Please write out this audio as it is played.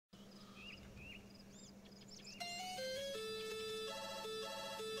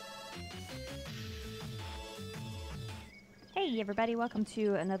everybody, welcome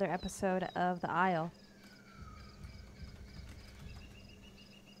to another episode of The Isle.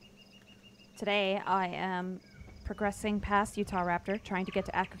 Today I am progressing past Utahraptor, trying to get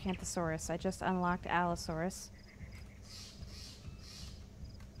to Acrocanthosaurus. I just unlocked Allosaurus.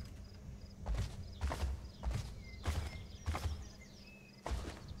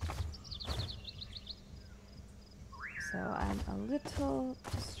 So I'm a little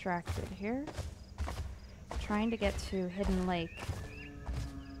distracted here. Trying to get to Hidden Lake.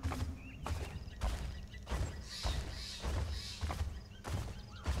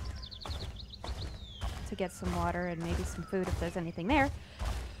 To get some water and maybe some food if there's anything there.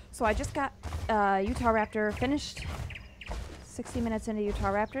 So I just got Utahraptor finished. 60 minutes into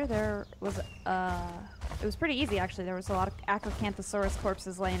Utahraptor, there was it was pretty easy actually. There was a lot of Acrocanthosaurus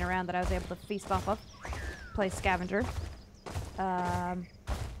corpses laying around that I was able to feast off of. Play scavenger.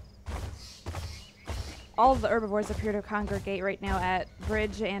 All of the herbivores appear to congregate right now at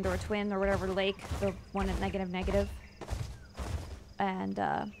Bridge and or Twin or whatever lake, the one at negative. And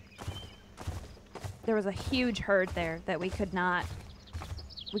there was a huge herd there that we couldn't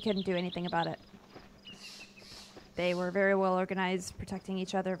do anything about it. They were very well organized, protecting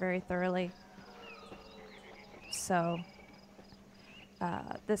each other very thoroughly. So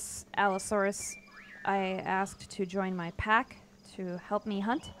this Allosaurus, I asked to join my pack to help me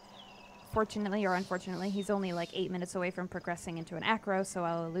hunt. Fortunately or unfortunately, he's only like 8 minutes away from progressing into an acro, so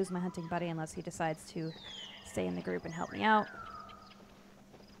I'll lose my hunting buddy unless he decides to stay in the group and help me out.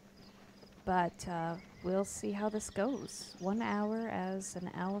 But we'll see how this goes. 1 hour as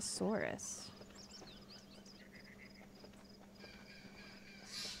an Allosaurus.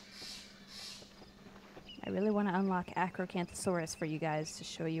 I really want to unlock Acrocanthosaurus for you guys to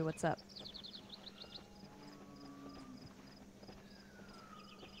show you what's up.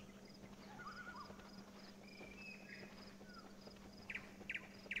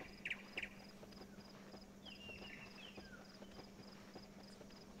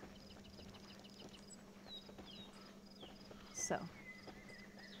 So.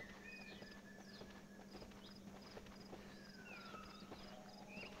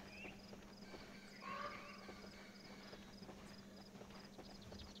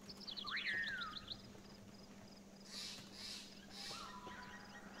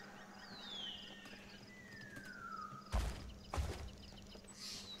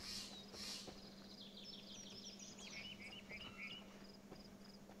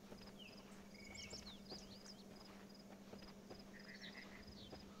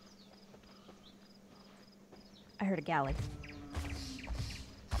 I heard a galley.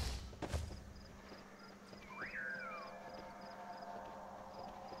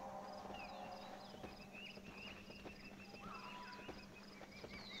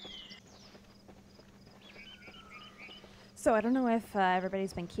 So I don't know if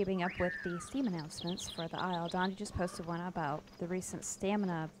everybody's been keeping up with the Steam announcements for the Isle. Donnie just posted one about the recent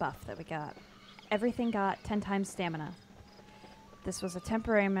stamina buff that we got. Everything got 10 times stamina. This was a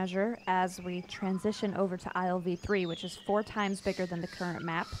temporary measure as we transition over to Isle V3, which is 4 times bigger than the current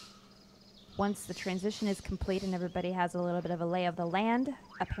map. Once the transition is complete and everybody has a little bit of a lay of the land,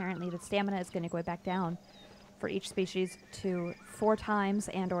 apparently the stamina is going to go back down for each species to 4 times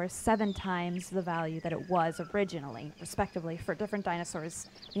and or 7 times the value that it was originally, respectively, for different dinosaurs,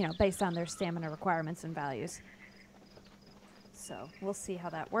 you know, based on their stamina requirements and values. So we'll see how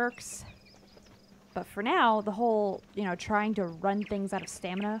that works. But for now, the whole, you know, trying to run things out of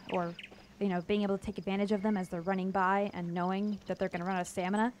stamina or, you know, being able to take advantage of them as they're running by and knowing that they're going to run out of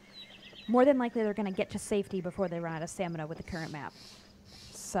stamina, more than likely they're going to get to safety before they run out of stamina with the current map.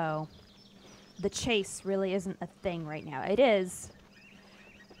 So the chase really isn't a thing right now. It is,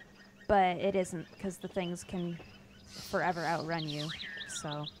 but it isn't because the things can forever outrun you.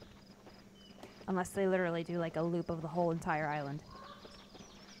 So unless they literally do like a loop of the whole entire island.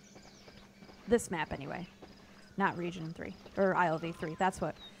 This map, anyway. Not Region 3. Or Isle V3. That's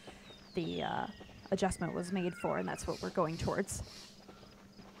what the adjustment was made for, and that's what we're going towards.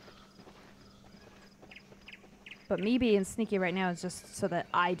 But me being sneaky right now is just so that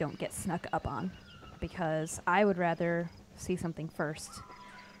I don't get snuck up on. Because I would rather see something first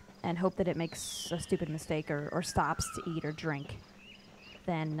and hope that it makes a stupid mistake or stops to eat or drink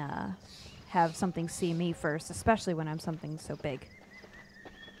than have something see me first, especially when I'm something so big.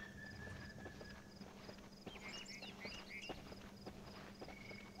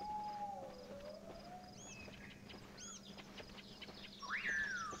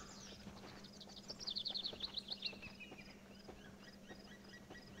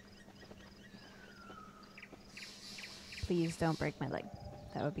 Please don't break my leg.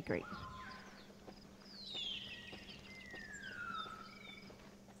 That would be great.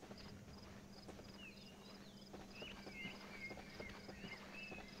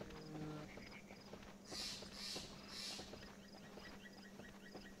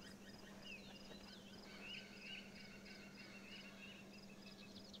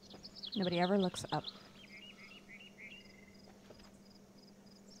 Nobody ever looks up.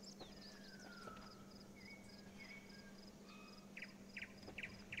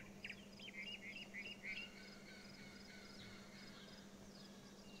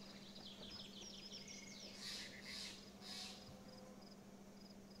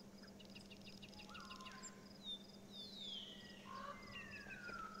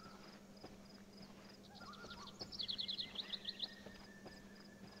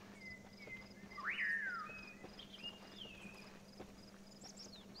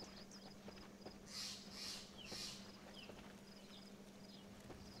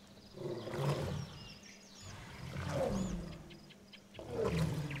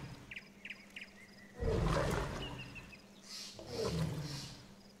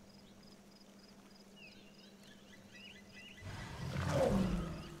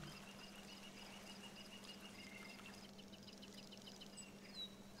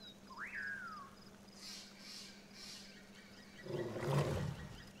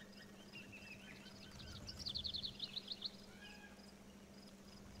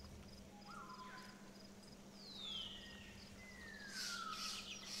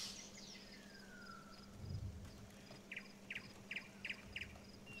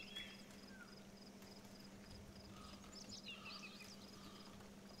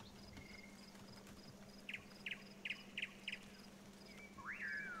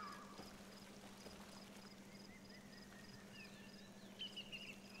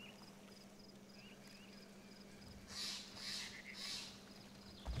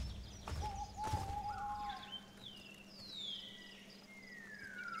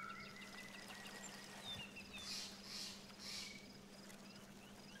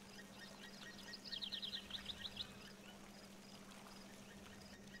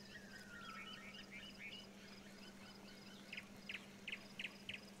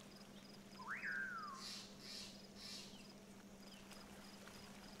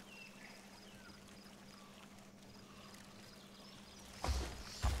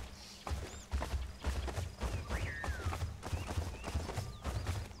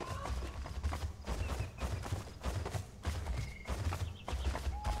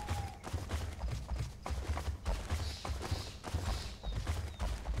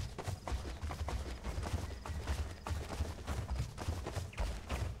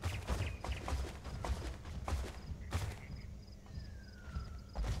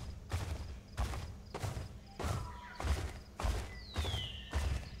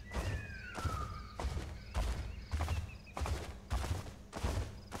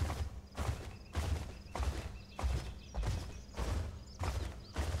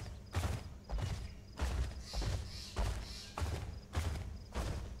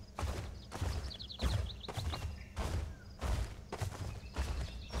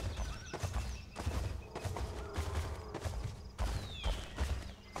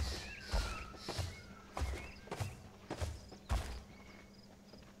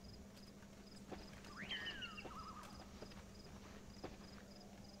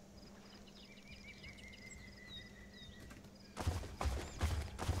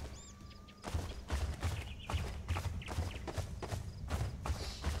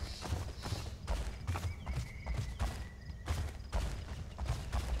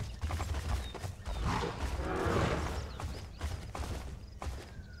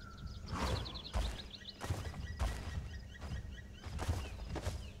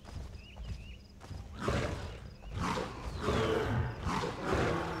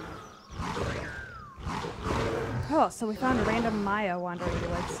 Oh, so we found a random Maya wandering the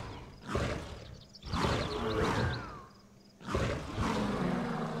woods.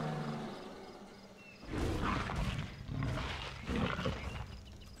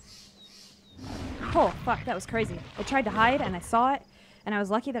 Oh, fuck, that was crazy. I tried to hide and I saw it, and I was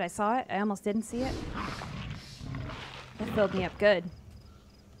lucky that I saw it. I almost didn't see it. That filled me up good.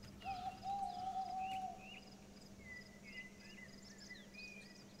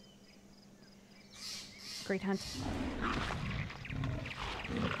 Great hunt.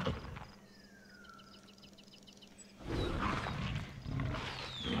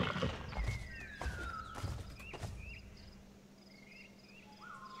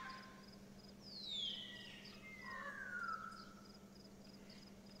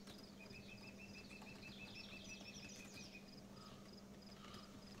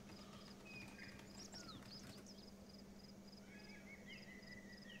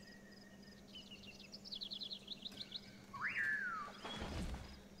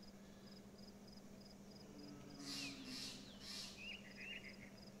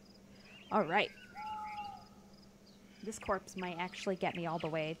 All right. This corpse might actually get me all the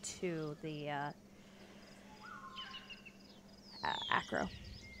way to the acro.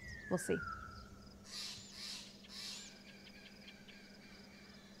 We'll see.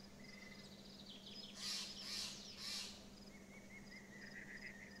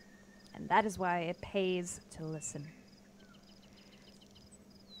 And that is why it pays to listen.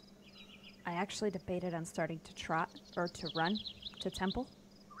 I actually debated on starting to trot or to run to temple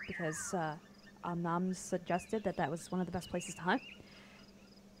because Omnom suggested that was one of the best places to hunt.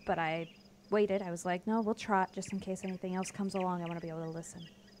 But I waited. I was like, no, we'll trot just in case anything else comes along. I want to be able to listen.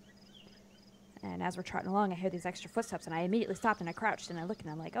 And as we're trotting along, I hear these extra footsteps, and I immediately stopped and I crouched and I looked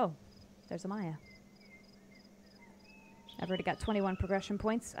and I'm like, oh, there's a Maya. I've already got 21 progression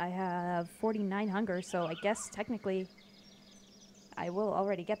points. I have 49 hunger, so I guess technically I will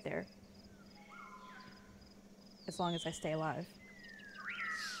already get there. As long as I stay alive.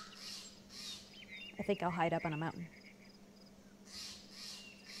 I think I'll hide up on a mountain.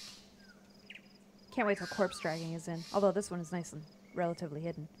 Can't wait till corpse dragging is in. Although this one is nice and relatively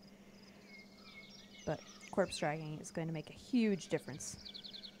hidden. But corpse dragging is going to make a huge difference.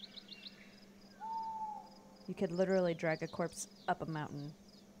 You could literally drag a corpse up a mountain.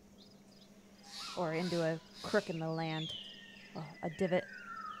 Or into a crook in the land. Oh, a divot.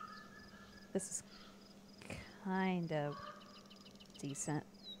 This is kind of decent.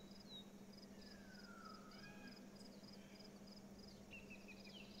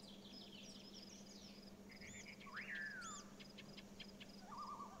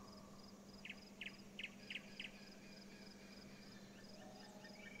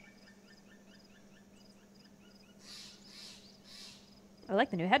 I like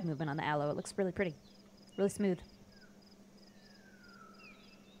the new head movement on the aloe. It looks really pretty. Really smooth.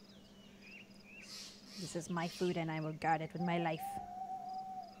 This is my food and I will guard it with my life.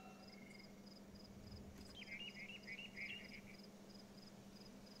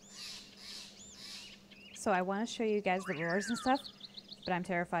 So I want to show you guys the roars and stuff, but I'm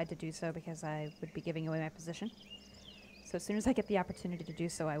terrified to do so because I would be giving away my position. So as soon as I get the opportunity to do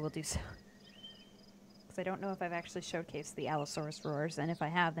so, I will do so. Because I don't know if I've actually showcased the Allosaurus roars, and if I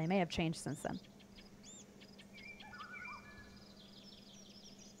have, they may have changed since then.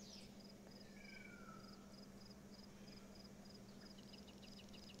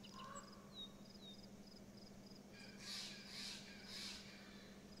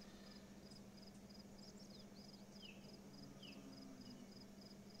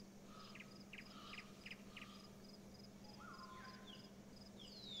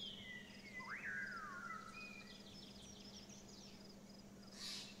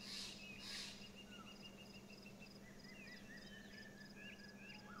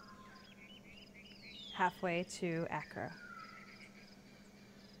 Halfway to Accra.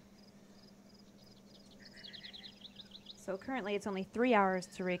 So currently it's only 3 hours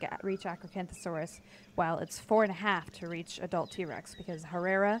to reach Acrocanthosaurus, while it's 4.5 to reach adult T-Rex, because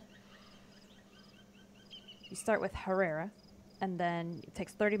Herrera, you start with Herrera, and then it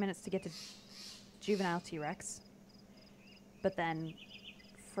takes 30 minutes to get to juvenile T-Rex. But then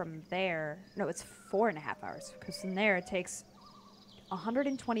from there, no, it's 4.5 hours, because from there it takes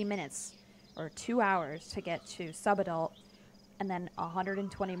 120 minutes or 2 hours to get to subadult, and then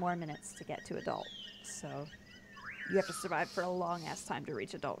 120 more minutes to get to adult. So you have to survive for a long ass time to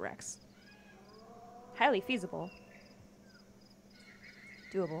reach adult Rex. Highly feasible.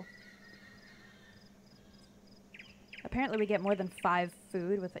 Doable. Apparently we get more than 5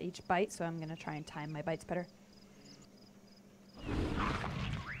 food with each bite, so I'm gonna try and time my bites better.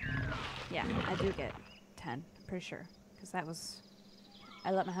 Yeah, I do get 10, I'm pretty sure, because that was,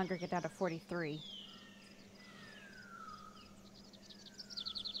 I let my hunger get down to 43.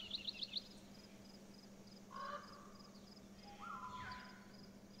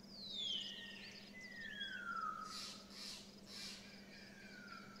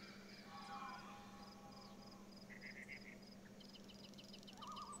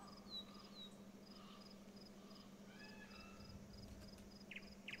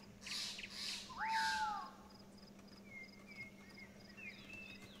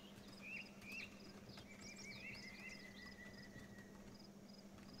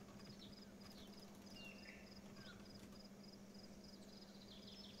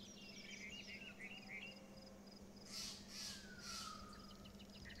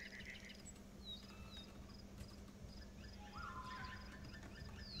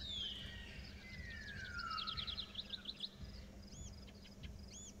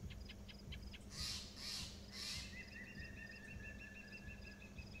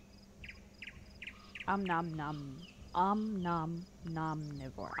 Omnomnomnivore.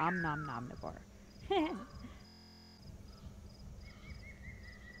 Omnomnomnivore.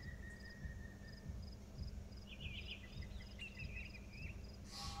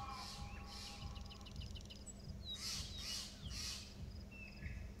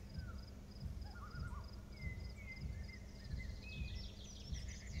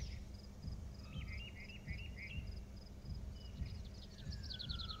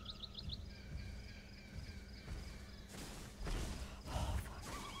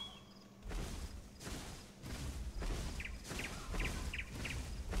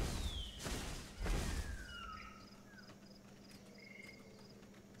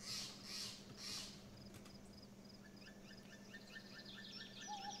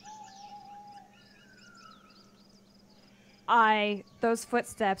 Those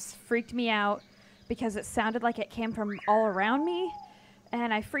footsteps freaked me out because it sounded like it came from all around me,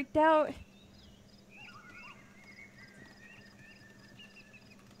 and I freaked out.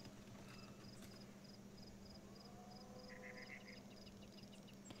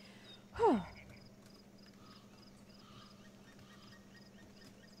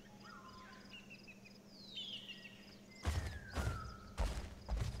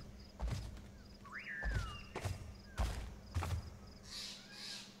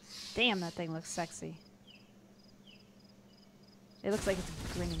 Damn, that thing looks sexy. It looks like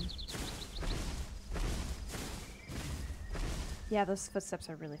it's grinning. Yeah, those footsteps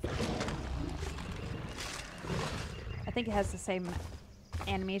are really fun. I think it has the same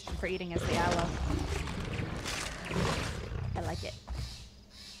animation for eating as the aloe. I like it.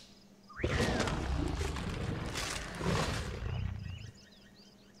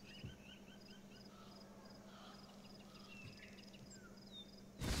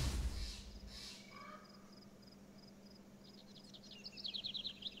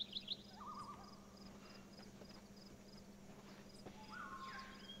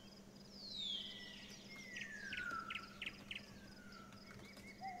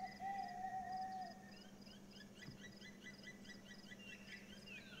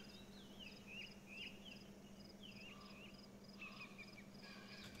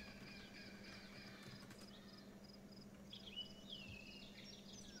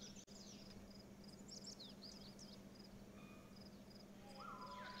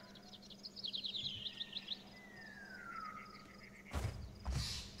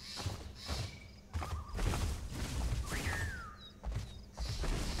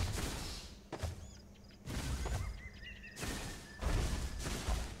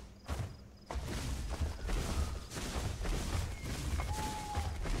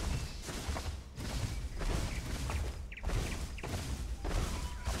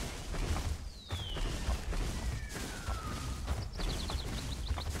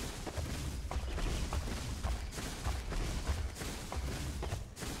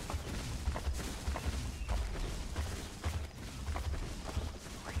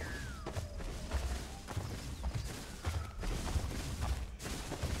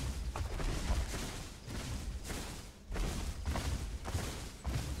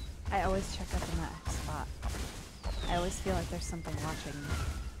 I always check up in that spot. I always feel like there's something watching me.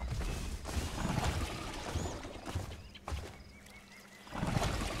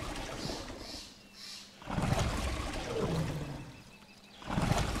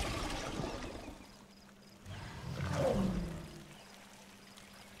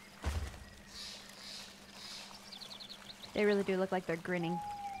 They really do look like they're grinning.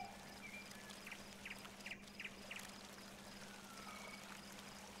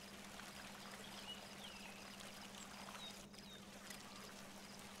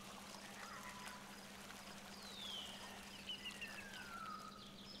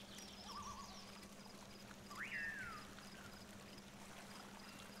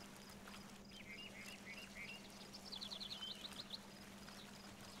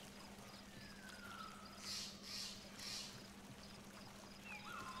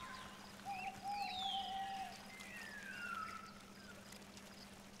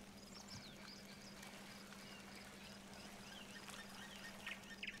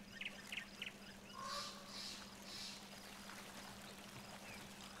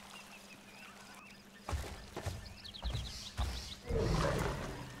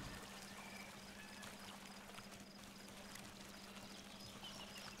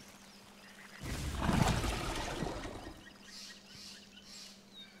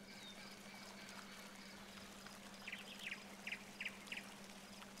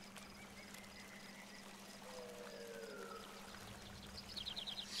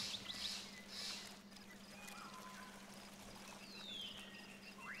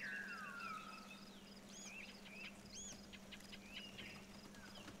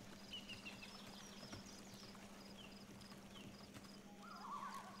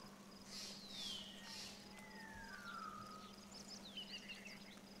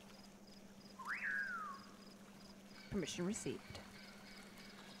 Permission received.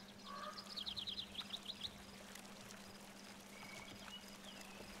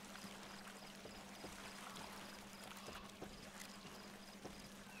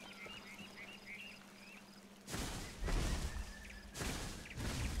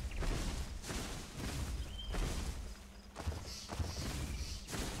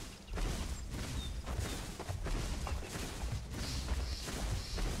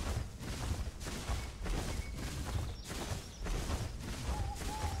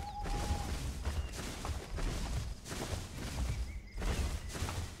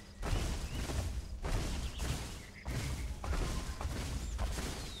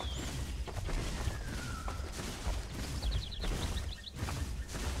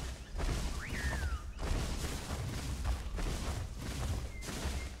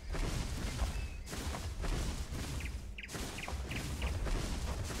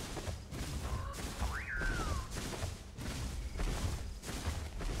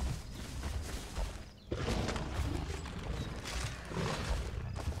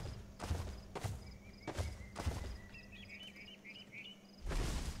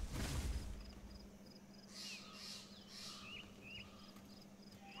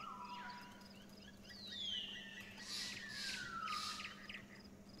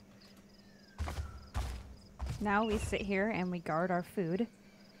 Now we sit here and we guard our food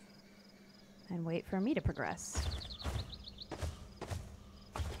and wait for me to progress.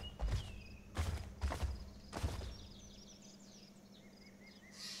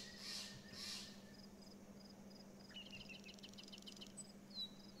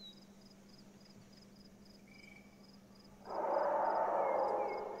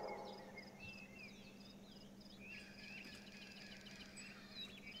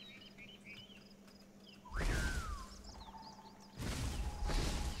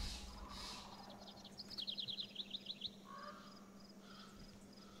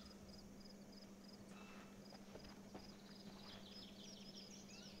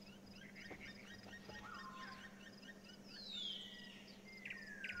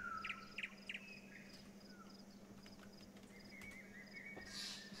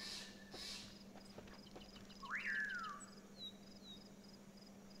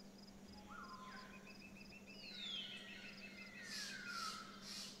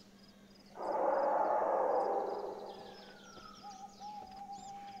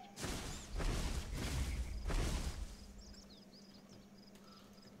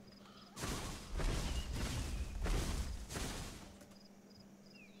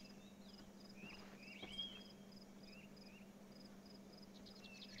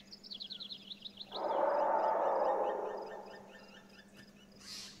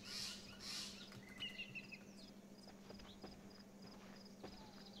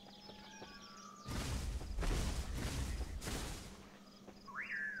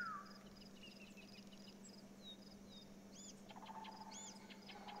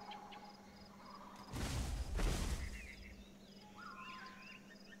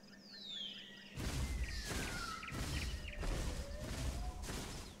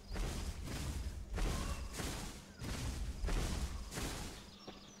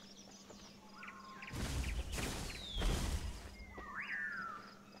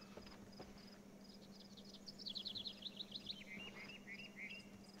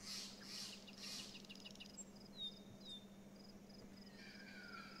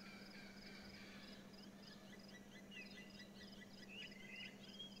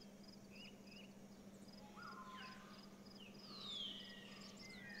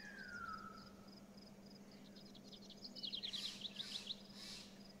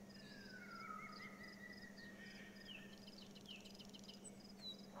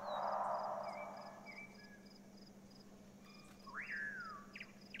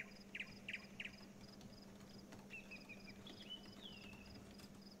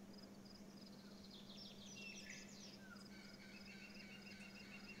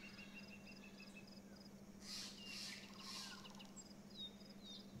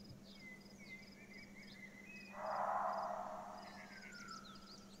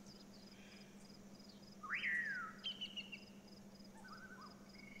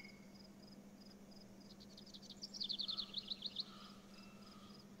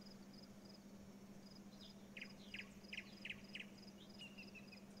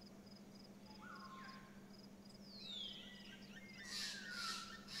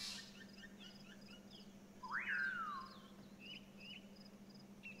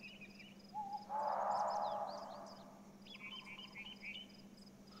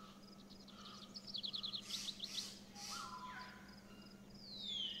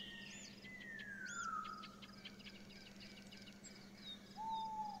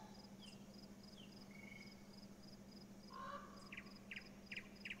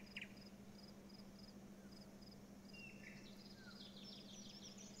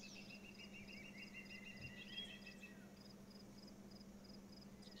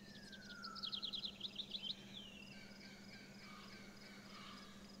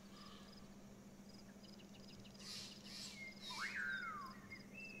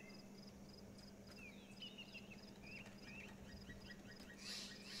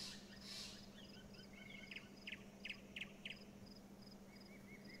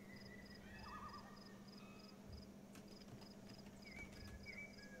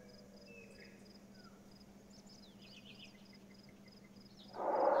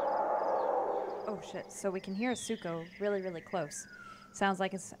 Oh shit, so we can hear Suko really, really close. Sounds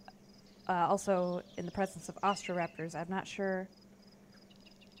like it's also in the presence of Austroraptors. I'm not sure.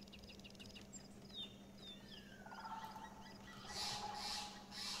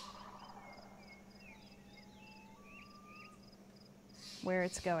 Where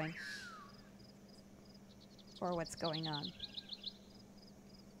it's going. Or what's going on.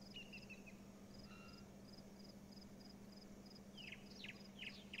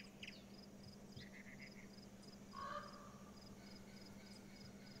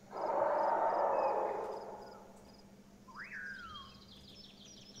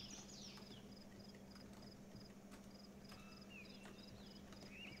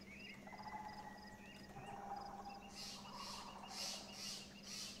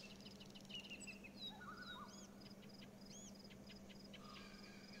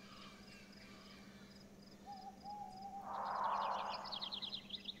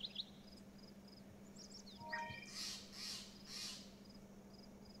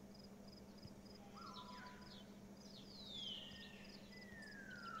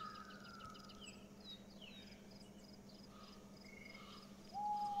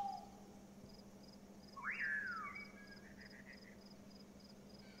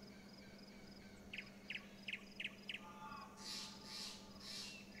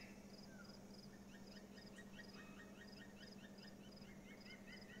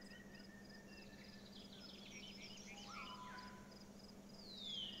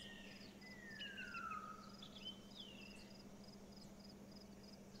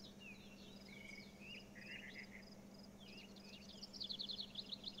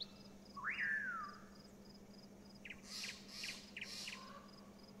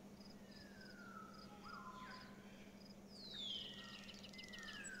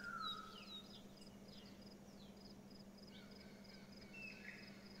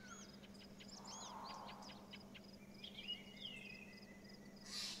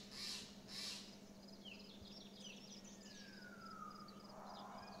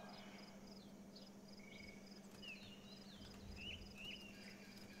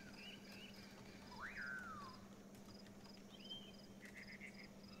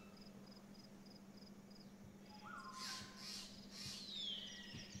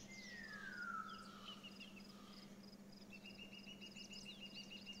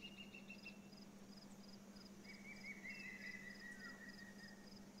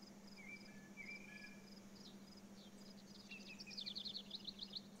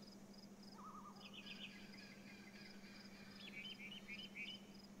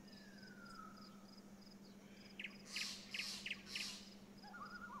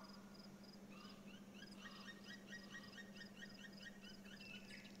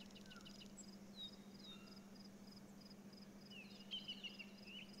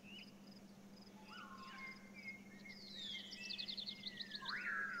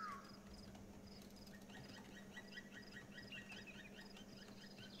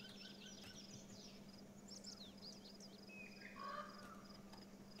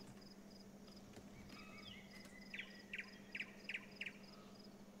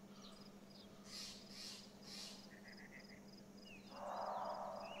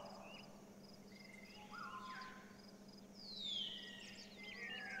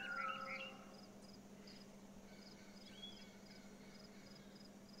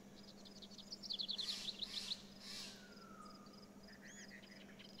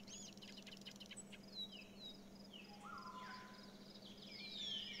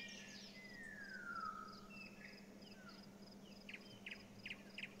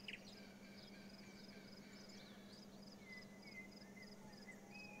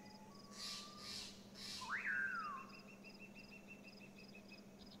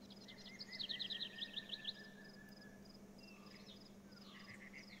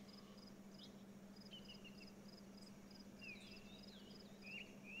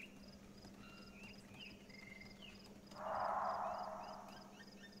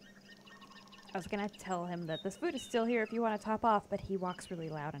 was gonna tell him that this food is still here if you want to top off, but he walks really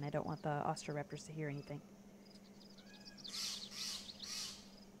loud and I don't want the Austroraptors to hear anything.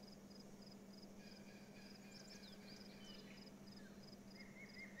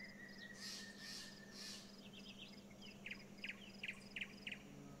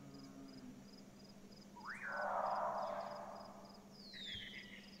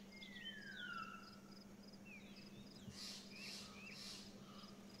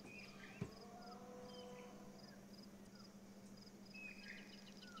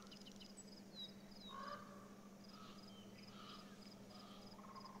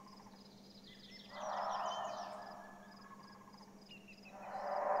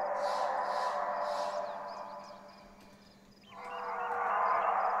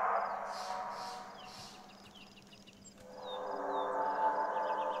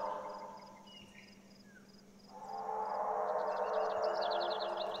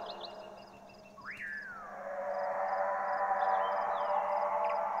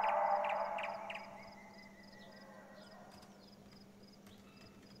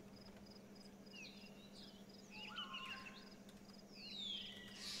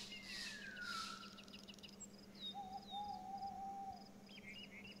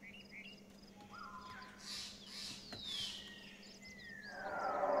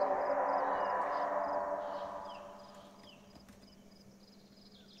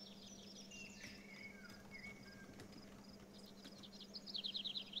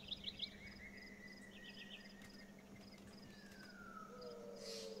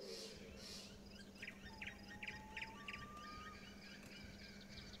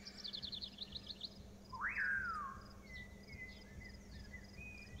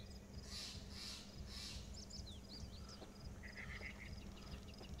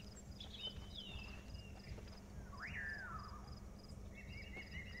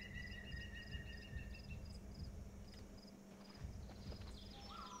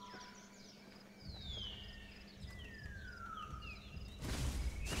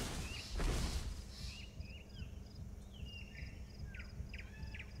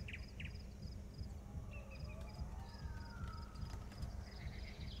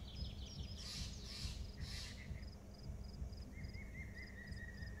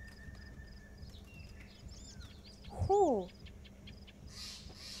 Whew.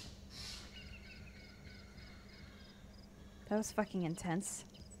 That was fucking intense.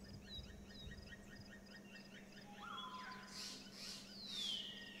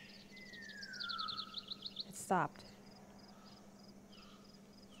 It stopped.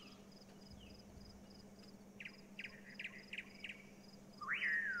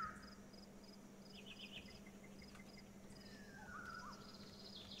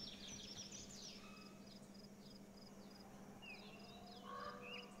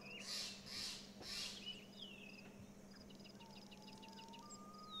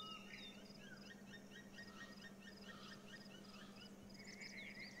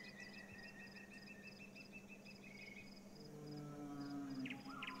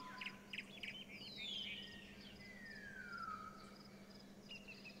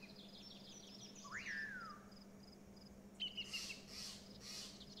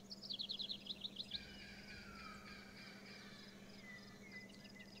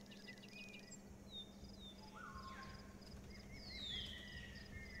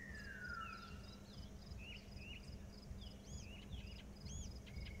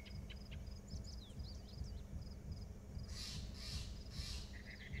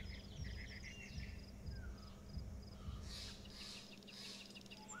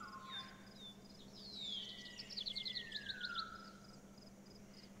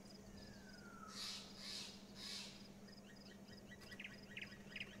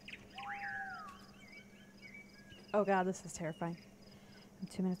 Oh god, this is terrifying. I'm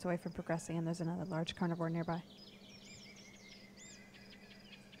 2 minutes away from progressing and there's another large carnivore nearby.